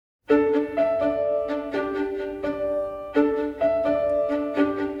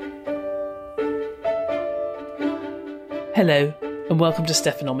Hello, and welcome to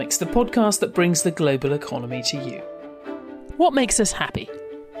Stephanomics, the podcast that brings the global economy to you. What makes us happy?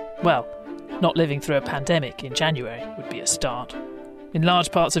 Well, not living through a pandemic in January would be a start. In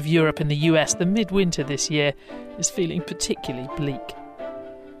large parts of Europe and the US, the midwinter this year is feeling particularly bleak.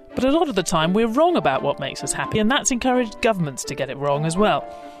 But a lot of the time we're wrong about what makes us happy, and that's encouraged governments to get it wrong as well.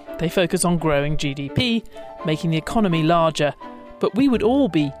 They focus on growing GDP, making the economy larger, but we would all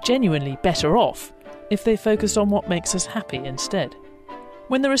be genuinely better off if they focused on what makes us happy instead.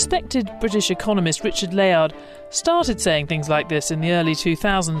 When the respected British economist Richard Layard started saying things like this in the early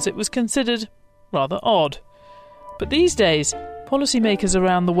 2000s, it was considered rather odd. But these days, policymakers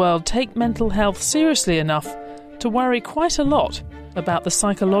around the world take mental health seriously enough to worry quite a lot about the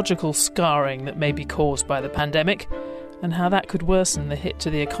psychological scarring that may be caused by the pandemic and how that could worsen the hit to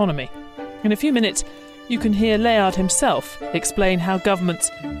the economy. In a few minutes, you can hear Layard himself explain how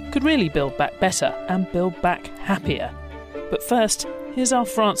governments could really build back better and build back happier. But first, here's our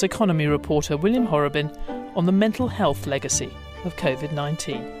France economy reporter William Horobin on the mental health legacy of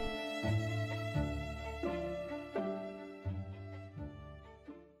COVID-19.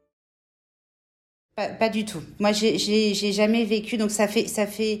 Pas du tout. Moi, j'ai jamais vécu, donc ça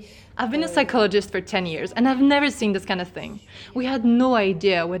fait... I've been a psychologist for 10 years, and I've never seen this kind of thing. We had no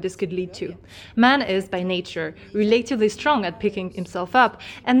idea what this could lead to. Man is, by nature, relatively strong at picking himself up,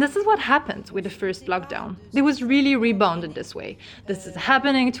 and this is what happened with the first lockdown. They was really rebounded this way. This is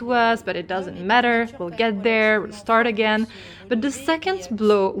happening to us, but it doesn't matter. We'll get there, we'll start again. But the second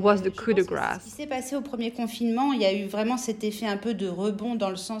blow was the coup de grâce. Ce qui s'est passé au premier confinement, il y a eu vraiment cet effet un peu de rebond dans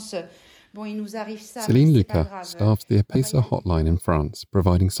le sens... Céline Lucas staffs the APESA hotline in France,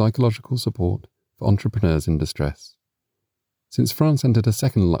 providing psychological support for entrepreneurs in distress. Since France entered a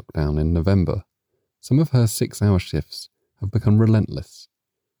second lockdown in November, some of her 6-hour shifts have become relentless.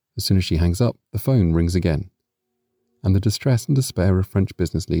 As soon as she hangs up, the phone rings again, and the distress and despair of French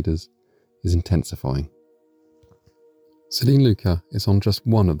business leaders is intensifying. Céline Lucas is on just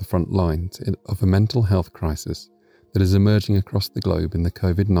one of the front lines of a mental health crisis that is emerging across the globe in the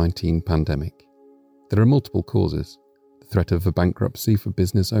COVID-19 pandemic. There are multiple causes: the threat of a bankruptcy for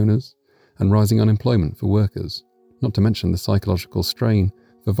business owners and rising unemployment for workers, not to mention the psychological strain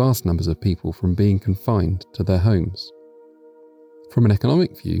for vast numbers of people from being confined to their homes. From an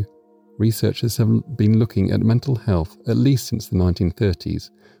economic view, researchers have been looking at mental health at least since the 1930s,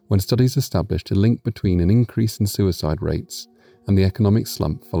 when studies established a link between an increase in suicide rates and the economic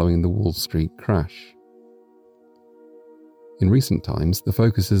slump following the Wall Street crash. In recent times, the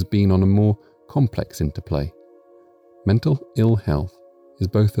focus has been on a more complex interplay. Mental ill health is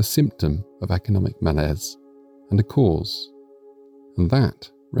both a symptom of economic malaise and a cause, and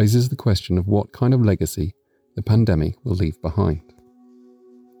that raises the question of what kind of legacy the pandemic will leave behind.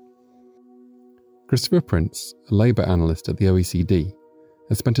 Christopher Prince, a Labour analyst at the OECD,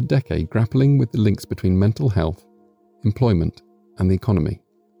 has spent a decade grappling with the links between mental health, employment, and the economy.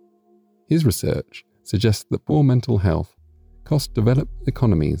 His research suggests that poor mental health cost developed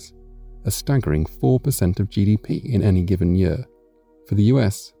economies a staggering 4% of GDP in any given year. For the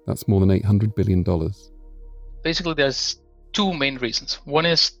US, that's more than $800 billion. Basically, there's two main reasons. One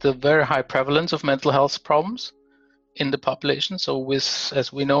is the very high prevalence of mental health problems in the population. So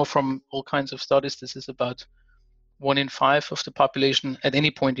as we know from all kinds of studies, this is about 1 in 5 of the population at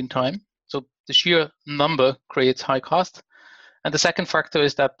any point in time. So the sheer number creates high cost. And the second factor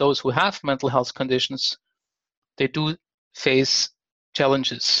is that those who have mental health conditions, they do face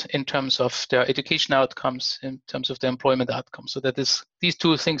challenges in terms of their education outcomes, in terms of their employment outcomes. So that these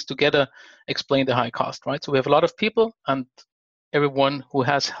two things together explain the high cost, right? So we have a lot of people, and everyone who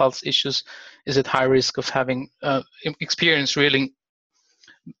has health issues is at high risk of having experience really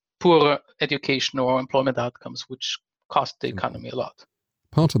poor education or employment outcomes, which cost the economy a lot.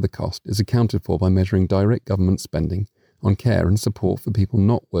 Part of the cost is accounted for by measuring direct government spending on care and support for people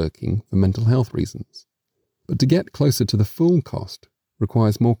not working for mental health reasons. But to get closer to the full cost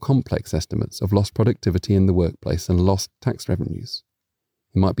requires more complex estimates of lost productivity in the workplace and lost tax revenues.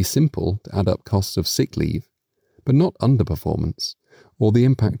 It might be simple to add up costs of sick leave, but not underperformance, or the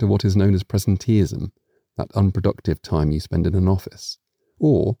impact of what is known as presenteeism, that unproductive time you spend in an office,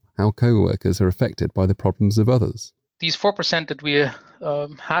 or how co-workers are affected by the problems of others. These 4% that we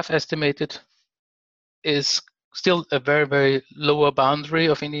have estimated is still a very, very lower boundary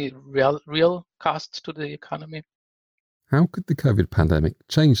of any real cost to the economy. How could the COVID pandemic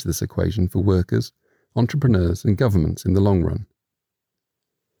change this equation for workers, entrepreneurs and governments in the long run?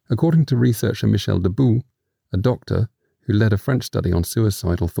 According to researcher Michel Debout, a doctor who led a French study on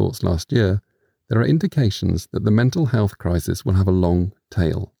suicidal thoughts last year, there are indications that the mental health crisis will have a long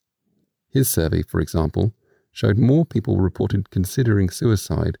tail. His survey, for example, showed more people reported considering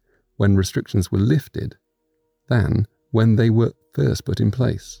suicide when restrictions were lifted than when they were first put in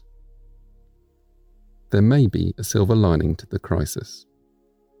place. There may be a silver lining to the crisis.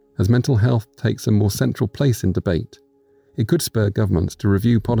 As mental health takes a more central place in debate, it could spur governments to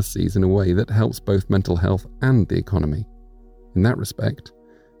review policies in a way that helps both mental health and the economy. In that respect,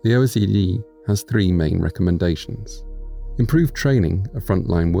 the OECD has 3 main recommendations. Improve training of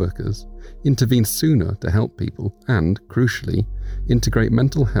frontline workers, intervene sooner to help people, and, crucially, integrate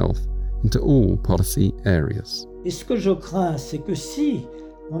mental health into all policy areas.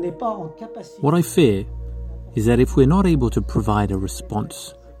 What I fear is that if we're not able to provide a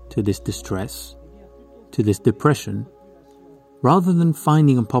response to this distress, to this depression, rather than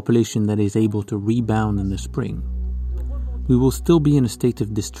finding a population that is able to rebound in the spring, we will still be in a state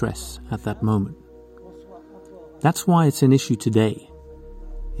of distress at that moment. That's why it's an issue today.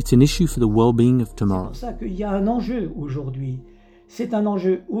 It's an issue for the well-being of tomorrow. C'est pour ça qu'il y a un enjeu aujourd'hui. C'est un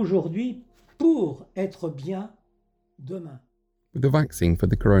enjeu aujourd'hui pour être bien demain. With the vaccine for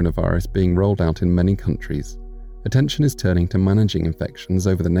the coronavirus being rolled out in many countries, attention is turning to managing infections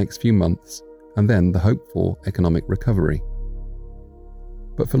over the next few months and then the hoped-for economic recovery.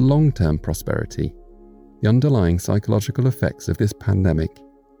 But for long-term prosperity, the underlying psychological effects of this pandemic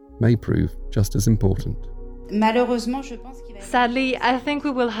may prove just as important. Sadly, I think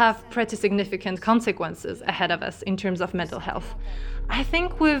we will have pretty significant consequences ahead of us in terms of mental health. I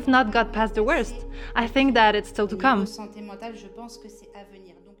think we've not got past the worst. I think that it's still to come.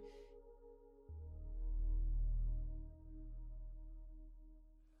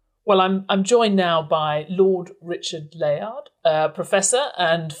 Well, I'm joined now by Lord Richard Layard, Professor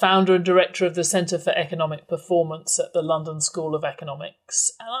and founder and director of the Centre for Economic Performance at the London School of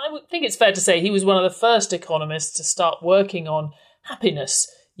Economics. And I think it's fair to say he was one of the first economists to start working on happiness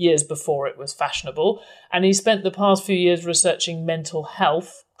years before it was fashionable. And he spent the past few years researching mental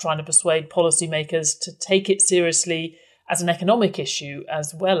health, trying to persuade policymakers to take it seriously as an economic issue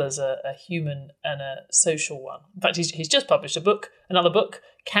as well as a human and a social one. In fact, he's just published another book,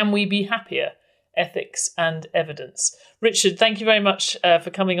 Can We Be Happier? Ethics and Evidence. Richard, thank you very much for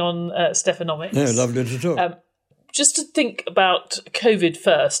coming on Stephanomics. No, lovely to talk. Just to think about COVID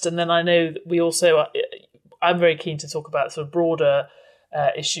first, and then I know that we also, I'm very keen to talk about sort of broader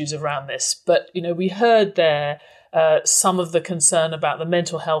issues around this, but we heard there some of the concern about the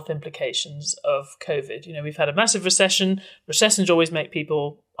mental health implications of COVID. We've had a massive recession. Recessions always make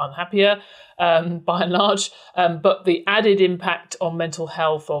people unhappier, by and large, but the added impact on mental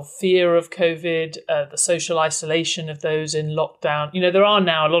health of fear of COVID, the social isolation of those in lockdown. There are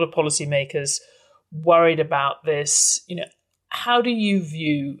now a lot of policymakers worried about this. How do you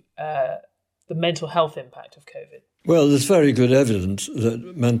view the mental health impact of COVID? Well, there's very good evidence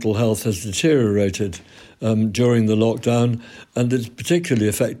that mental health has deteriorated during the lockdown, and it's particularly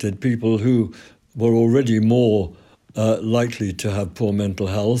affected people who were already more likely to have poor mental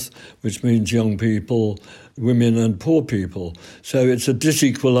health, which means young people, women and poor people. So it's a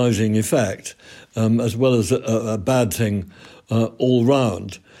disequalising effect, as well as a bad thing all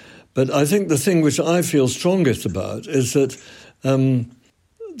round. But I think the thing which I feel strongest about is that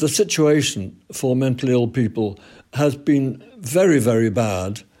the situation for mentally ill people has been very, very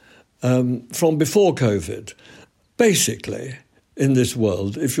bad from before COVID. Basically, in this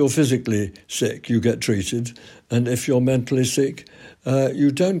world, if you're physically sick, you get treated, and if you're mentally sick,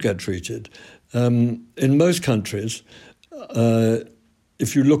 you don't get treated. In most countries,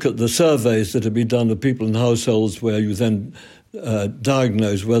 if you look at the surveys that have been done of people in households where you then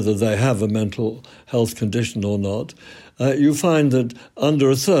diagnose whether they have a mental health condition or not, you find that under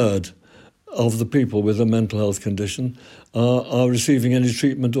a third of the people with a mental health condition are receiving any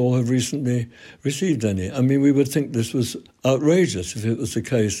treatment or have recently received any. I mean, we would think this was outrageous if it was the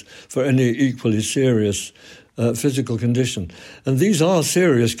case for any equally serious physical condition. And these are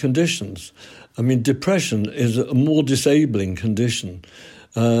serious conditions. I mean, depression is a more disabling condition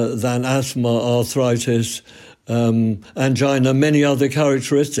than asthma, arthritis, angina, many other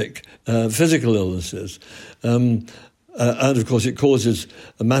characteristic physical illnesses. And, of course, it causes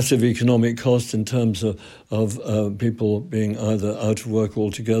a massive economic cost in terms of people being either out of work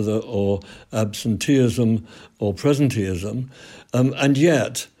altogether or absenteeism or presenteeism. And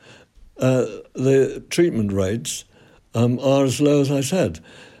yet, the treatment rates are as low as I said.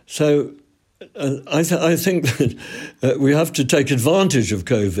 So I think that we have to take advantage of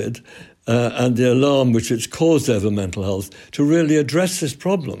COVID and the alarm which it's caused over mental health to really address this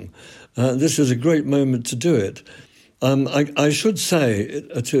problem. This is a great moment to do it. I should say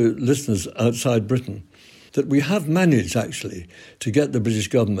to listeners outside Britain that we have managed, actually, to get the British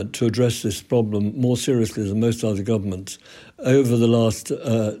government to address this problem more seriously than most other governments over the last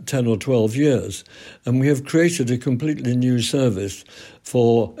 10 or 12 years. And we have created a completely new service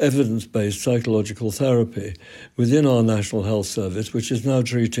for evidence-based psychological therapy within our National Health Service, which is now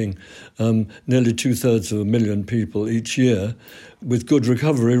treating nearly 250,000 people each year with good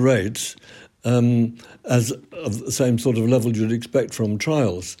recovery rates, as of the same sort of level you'd expect from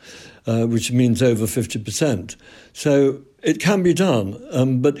trials, which means over 50%. So it can be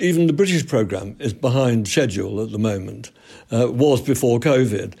done, but even the British programme is behind schedule at the moment, was before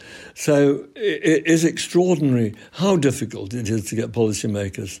COVID. So it is extraordinary how difficult it is to get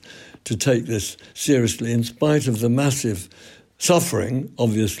policymakers to take this seriously, in spite of the massive suffering,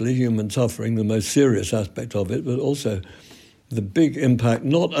 obviously, human suffering, the most serious aspect of it, but also the big impact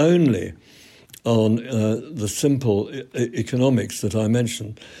not only on the simple economics that I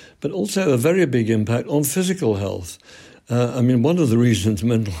mentioned, but also a very big impact on physical health. One of the reasons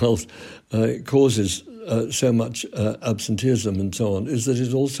mental health causes so much absenteeism and so on is that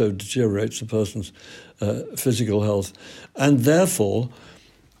it also deteriorates a person's physical health. And therefore,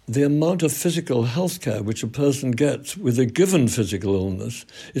 the amount of physical health care which a person gets with a given physical illness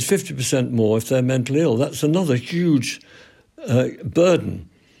is 50% more if they're mentally ill. That's another huge burden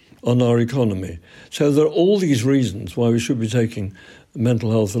on our economy. So there are all these reasons why we should be taking mental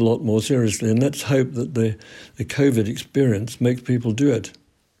health a lot more seriously, and let's hope that the COVID experience makes people do it.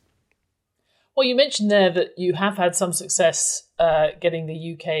 Well, you mentioned there that you have had some success getting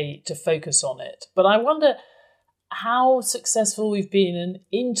the UK to focus on it, but I wonder how successful we've been in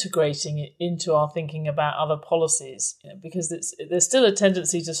integrating it into our thinking about other policies, because there's still a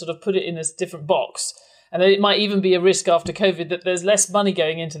tendency to sort of put it in a different box. And it might even be a risk after COVID that there's less money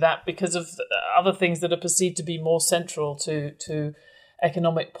going into that because of other things that are perceived to be more central to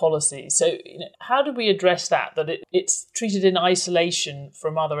economic policy. So how do we address that it's treated in isolation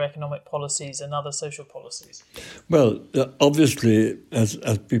from other economic policies and other social policies? Well, obviously, as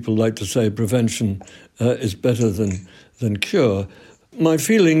people like to say, prevention is better than cure. My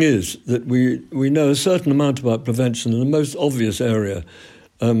feeling is that we know a certain amount about prevention, and the most obvious area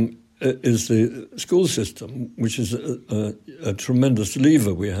is the school system, which is a tremendous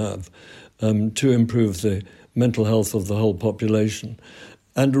lever we have to improve the mental health of the whole population.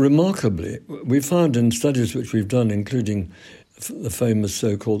 And remarkably, we found in studies which we've done, including the famous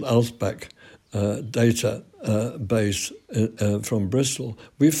so-called Alsbach database from Bristol,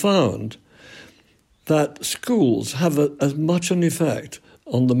 we found that schools have as much an effect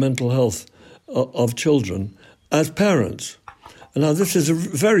on the mental health of children as parents. Now, this is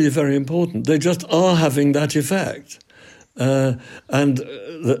very, very important. They just are having that effect. This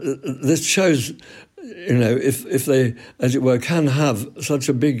shows, if they, as it were, can have such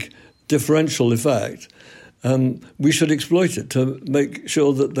a big differential effect, we should exploit it to make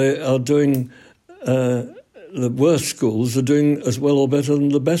sure that they are doing, the worst schools are doing as well or better than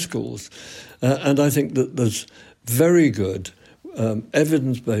the best schools. And I think that there's very good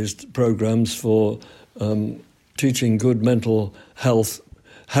evidence-based programs for teaching good mental health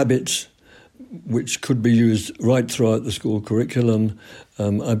habits, which could be used right throughout the school curriculum.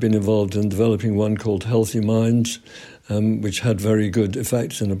 I've been involved in developing one called Healthy Minds, which had very good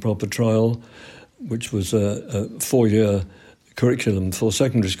effects in a proper trial, which was a 4-year curriculum for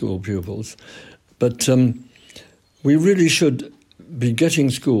secondary school pupils. But we really should be getting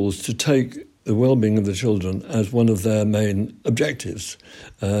schools to take the well-being of the children as one of their main objectives,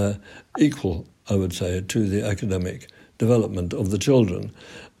 equal, I would say, to the academic development of the children.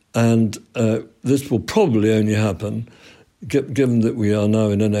 And this will probably only happen, given that we are now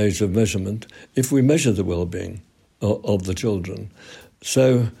in an age of measurement, if we measure the well-being of the children.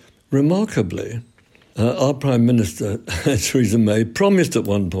 So, remarkably, our Prime Minister, Theresa May, promised at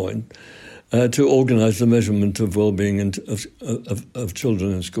one point to organise the measurement of well-being of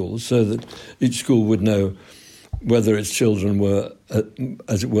children in schools, so that each school would know whether its children were,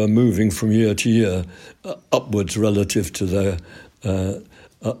 as it were, moving from year to year upwards relative to their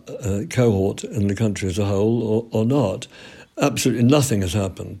cohort in the country as a whole or not. Absolutely nothing has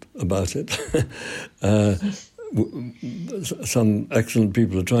happened about it. Some excellent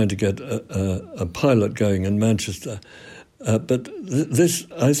people are trying to get a pilot going in Manchester. But this,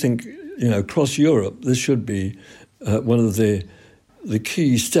 I think, across Europe, this should be one of the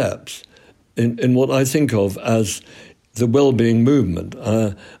key steps in what I think of as the well-being movement.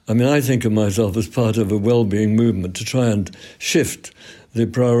 I think of myself as part of a well-being movement to try and shift the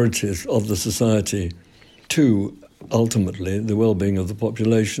priorities of the society to, ultimately, the well-being of the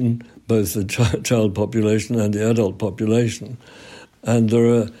population, both the child population and the adult population. And there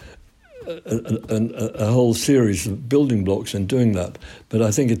are a whole series of building blocks in doing that. But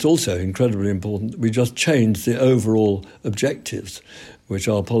I think it's also incredibly important that we just change the overall objectives which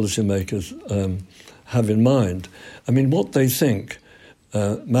our policymakers have in mind. I mean, what they think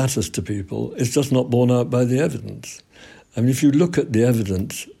matters to people is just not borne out by the evidence. I mean, if you look at the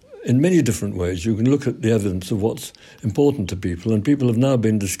evidence in many different ways, you can look at the evidence of what's important to people, and people have now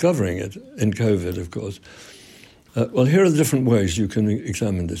been discovering it in COVID, of course. Well, here are the different ways you can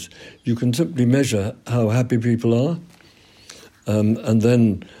examine this. You can simply measure how happy people are, and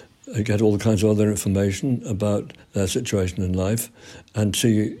then get all kinds of other information about their situation in life and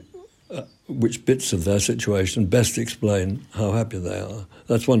see which bits of their situation best explain how happy they are.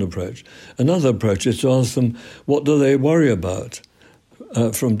 That's one approach. Another approach is to ask them, what do they worry about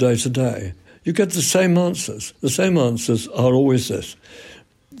from day to day? You get the same answers. The same answers are always this.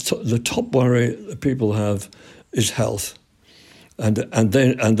 So the top worry that people have is health. And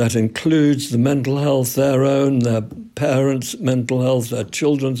that includes the mental health, their own, their parents' mental health, their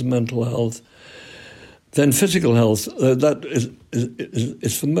children's mental health. Then physical health, that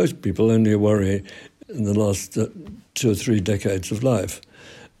is for most people only a worry in the last 2 or 3 decades of life.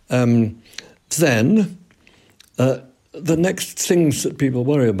 Then the next things that people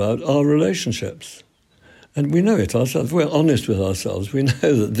worry about are relationships. And we know it ourselves. We're honest with ourselves. We know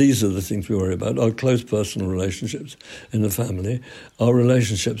that these are the things we worry about, our close personal relationships in the family, our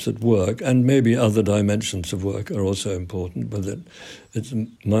relationships at work, and maybe other dimensions of work are also important, whether it's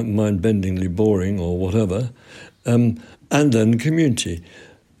mind-bendingly boring or whatever, and then community.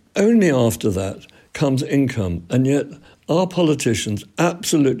 Only after that comes income, and yet our politicians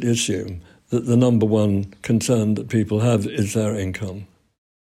absolutely assume that the number one concern that people have is their income.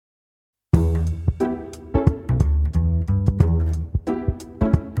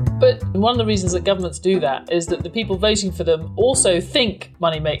 But one of the reasons that governments do that is that the people voting for them also think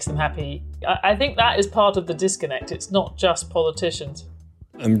money makes them happy. I think that is part of the disconnect. It's not just politicians.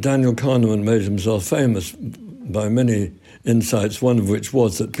 Daniel Kahneman made himself famous by many insights, one of which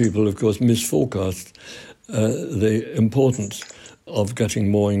was that people, of course, misforecast the importance of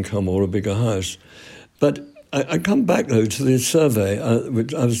getting more income or a bigger house. But I come back, though, to the survey,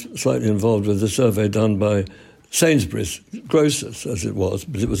 which I was slightly involved with, the survey done by Sainsbury's grocers, as it was,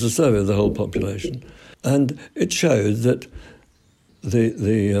 but it was a survey of the whole population. And it showed that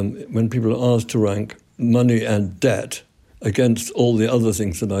when people are asked to rank money and debt against all the other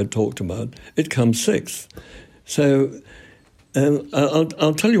things that I talked about, it comes 6th. So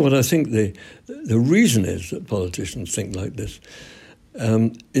I'll tell you what I think the reason is that politicians think like this,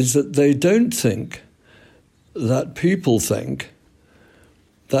 is that they don't think that people think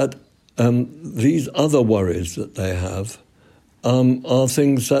that these other worries that they have are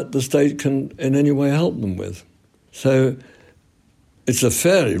things that the state can in any way help them with. So it's a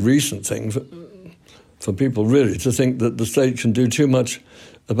fairly recent thing for people really to think that the state can do too much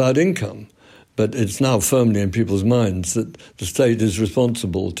about income. But it's now firmly in people's minds that the state is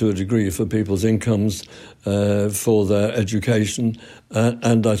responsible to a degree for people's incomes, for their education,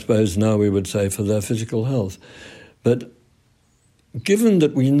 and I suppose now we would say for their physical health. But given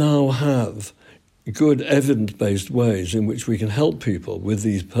that we now have good evidence-based ways in which we can help people with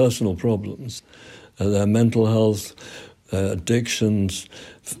these personal problems, their mental health, addictions,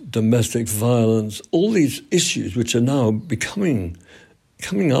 domestic violence, all these issues which are now coming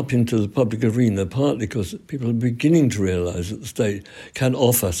up into the public arena, partly because people are beginning to realise that the state can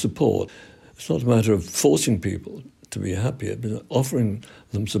offer support. It's not a matter of forcing people to be happier, but offering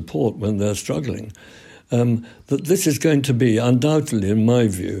them support when they're struggling. That this is going to be, undoubtedly, in my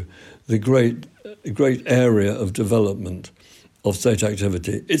view, the great area of development of state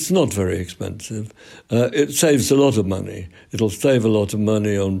activity. It's not very expensive. It saves a lot of money. It'll save a lot of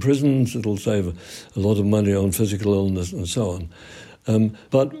money on prisons. It'll save a lot of money on physical illness and so on.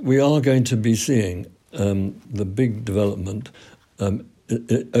 But we are going to be seeing the big development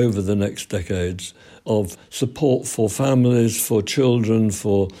over the next decades of support for families, for children,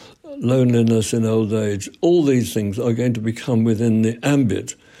 for loneliness in old age. All these things are going to become within the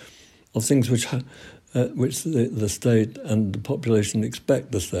ambit of things which the state and the population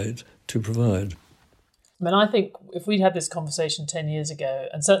expect the state to provide. I mean, I think if we'd had this conversation 10 years ago,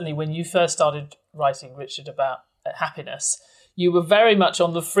 and certainly when you first started writing, Richard, about happiness, you were very much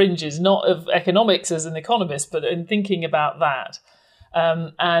on the fringes, not of economics as an economist, but in thinking about that.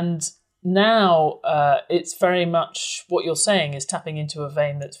 And now it's very much what you're saying is tapping into a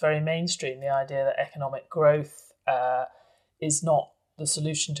vein that's very mainstream, the idea that economic growth is not the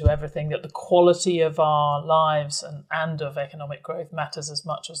solution to everything, that the quality of our lives and of economic growth matters as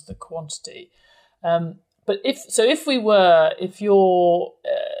much as the quantity. But if you're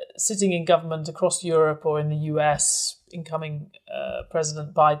sitting in government across Europe or in the US, incoming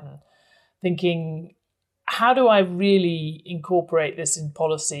President Biden, thinking, how do I really incorporate this in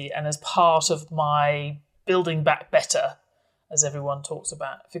policy and as part of my building back better, as everyone talks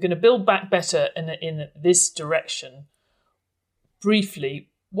about? If you're going to build back better in this direction, briefly,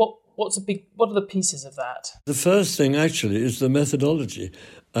 what are the pieces of that? The first thing actually is the methodology.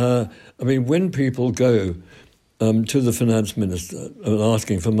 When people go to the finance minister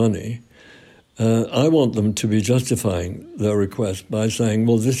asking for money, I want them to be justifying their request by saying,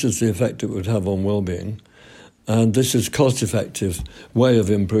 well, this is the effect it would have on well-being, and this is cost-effective way of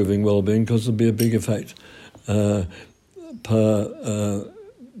improving well-being because there'll be a big effect per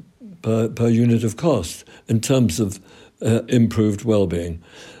unit of cost in terms of improved well-being.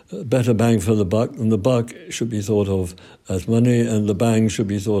 Better bang for the buck, and the buck should be thought of as money, and the bang should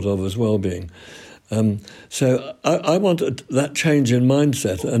be thought of as well-being. So I want that change in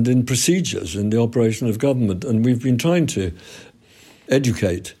mindset and in procedures in the operation of government, and we've been trying to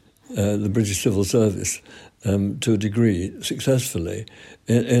educate the British civil service to a degree successfully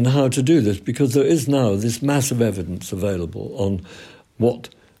in how to do this, because there is now this massive evidence available on what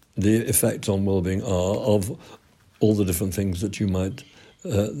the effects on well-being are of all the different things that you might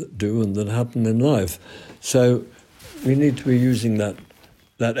do and that happen in life. So we need to be using that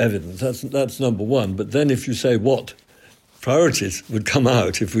evidence. That's number one. But then if you say what priorities would come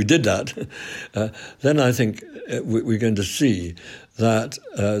out if we did that, then I think we're going to see that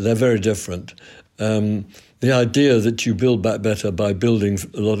they're very different. The idea that you build back better by building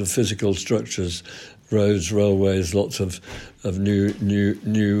a lot of physical structures, roads, railways, lots of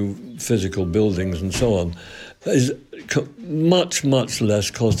new physical buildings and so on, is much, much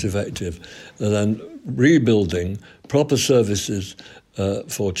less cost-effective than rebuilding proper services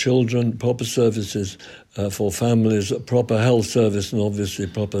for children, proper services for families, proper health service and obviously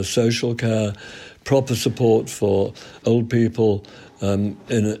proper social care, proper support for old people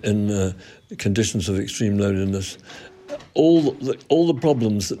in conditions of extreme loneliness. All the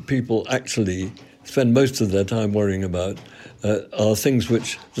problems that people actually spend most of their time worrying about are things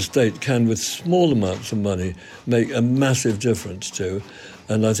which the state can, with small amounts of money, make a massive difference to.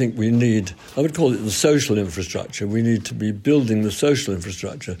 And I think we need, I would call it the social infrastructure. We need to be building the social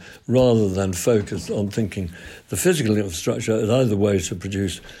infrastructure rather than focus on thinking the physical infrastructure as either way to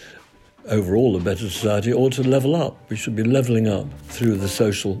produce overall a better society or to level up. We should be levelling up through the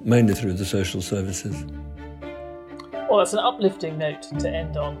social, mainly through the social services. Well, that's an uplifting note to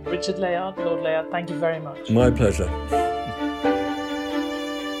end on. Richard Layard, Lord Layard, thank you very much. My pleasure.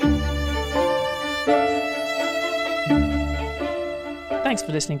 Thanks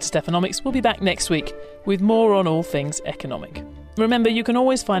for listening to Stephanomics. We'll be back next week with more on all things economic. Remember, you can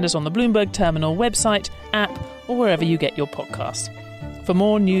always find us on the Bloomberg Terminal website, app, or wherever you get your podcasts. For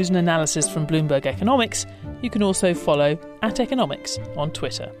more news and analysis from Bloomberg Economics, you can also follow @Economics on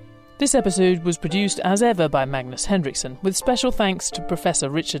Twitter. This episode was produced as ever by Magnus Henriksson, with special thanks to Professor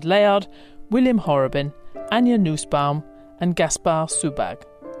Richard Layard, William Horobin, Anja Nussbaum, and Gaspar Subag.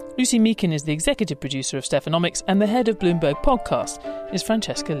 Lucy Meakin is the executive producer of Stephanomics, and the head of Bloomberg Podcast is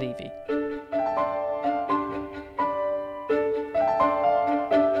Francesca Levy.